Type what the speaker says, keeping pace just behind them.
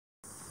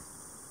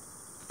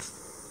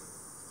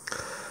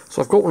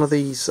So I've got one of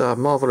these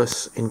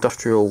marvellous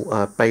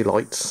industrial bay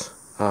lights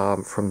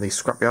from the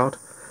scrapyard,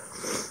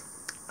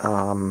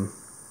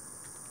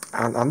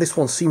 and this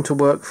one seemed to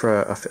work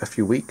for a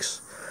few weeks.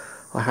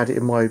 I had it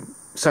in my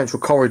central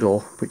corridor,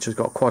 which has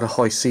got quite a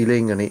high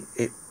ceiling, and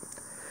it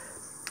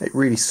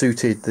really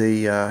suited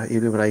the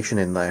illumination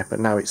in there,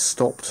 but now it's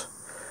stopped.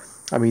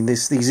 I mean,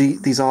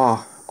 these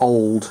are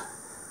old,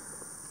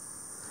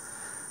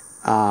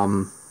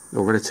 or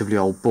relatively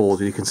old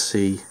boards. You can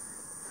see,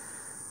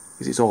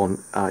 as it's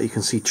on, you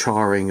can see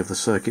charring of the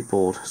circuit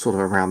board sort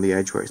of around the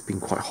edge where it's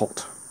been quite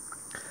hot.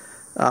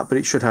 But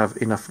it should have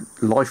enough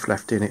life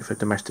left in it for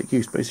domestic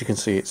use. But as you can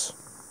see, it's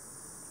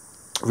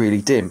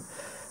really dim.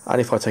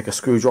 And if I take a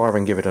screwdriver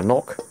and give it a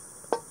knock,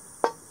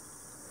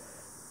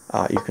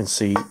 you can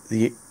see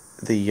the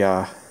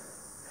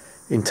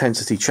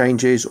intensity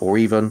changes, or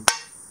even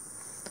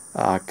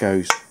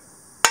goes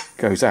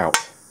out.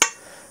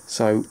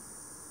 So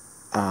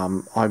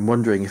I'm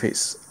wondering if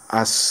it's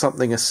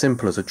something as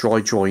simple as a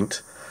dry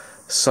joint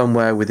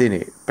somewhere within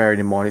it, bearing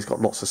in mind it's got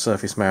lots of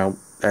surface mount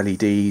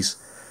LEDs,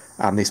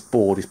 and this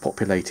board is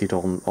populated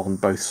on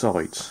both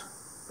sides.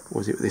 Or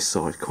was it this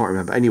side? Can't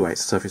remember. Anyway,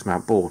 it's a surface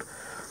mount board.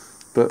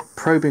 But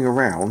probing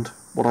around,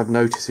 what I've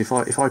noticed, if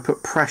I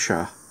put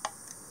pressure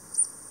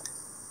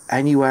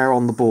anywhere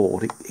on the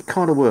board, it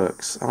kind of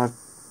works. And I've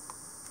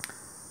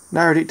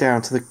narrowed it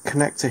down to the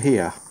connector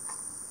here.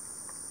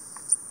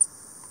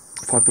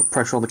 If I put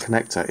pressure on the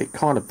connector, it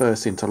kind of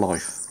bursts into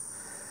life,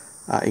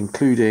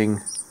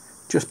 including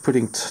just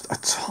putting a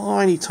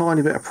tiny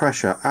bit of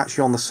pressure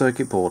actually on the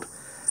circuit board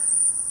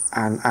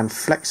and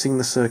flexing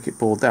the circuit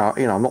board down.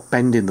 You know, I'm not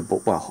bending the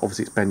board. Well,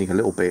 obviously it's bending a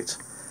little bit,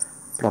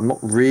 but I'm not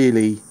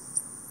really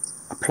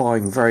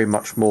applying very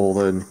much more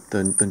than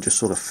just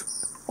sort of,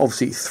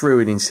 obviously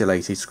through an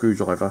insulated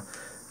screwdriver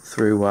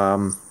through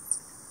onto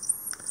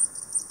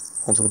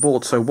the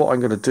board. So what I'm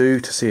going to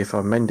do to see if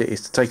I mend it is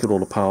to take it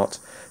all apart,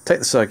 take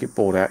the circuit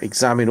board out,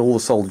 examine all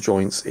the solder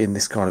joints in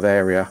this kind of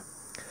area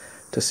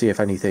to see if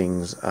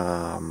anything's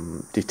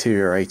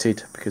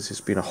deteriorated, because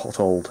it's been a hot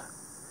old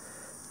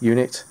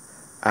unit,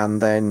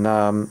 and then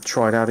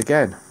try it out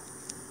again.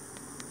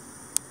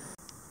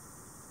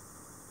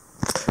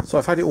 So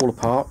I've had it all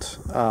apart,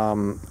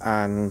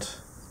 and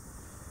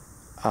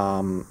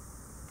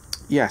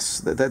yes,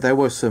 there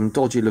were some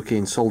dodgy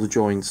looking solder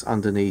joints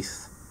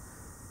underneath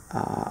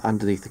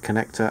the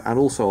connector, and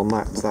also on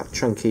that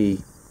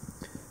chunky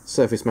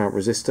surface mount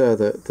resistor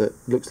that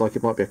looks like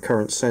it might be a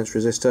current sense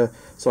resistor.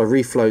 So I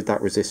reflowed that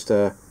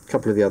resistor, a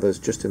couple of the others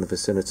just in the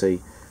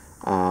vicinity,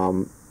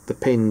 the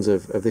pins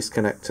of this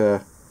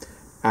connector,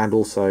 and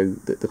also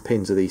the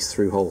pins of these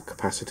through hole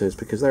capacitors,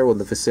 because they were in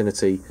the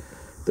vicinity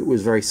that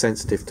was very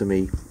sensitive to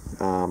me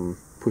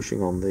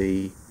pushing on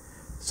the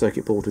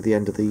circuit board with the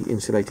end of the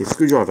insulated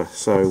screwdriver.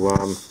 So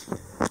I'm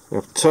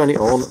going to turn it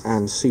on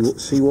and see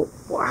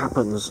what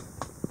happens.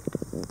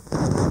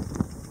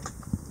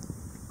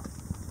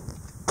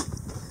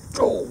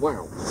 Oh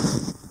wow!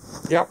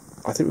 Yep,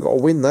 I think we've got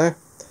a win there.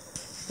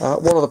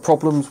 One of the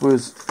problems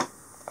was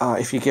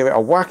if you give it a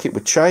whack, it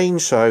would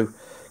change. So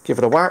give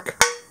it a whack.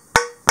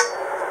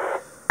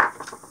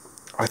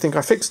 I think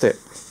I fixed it.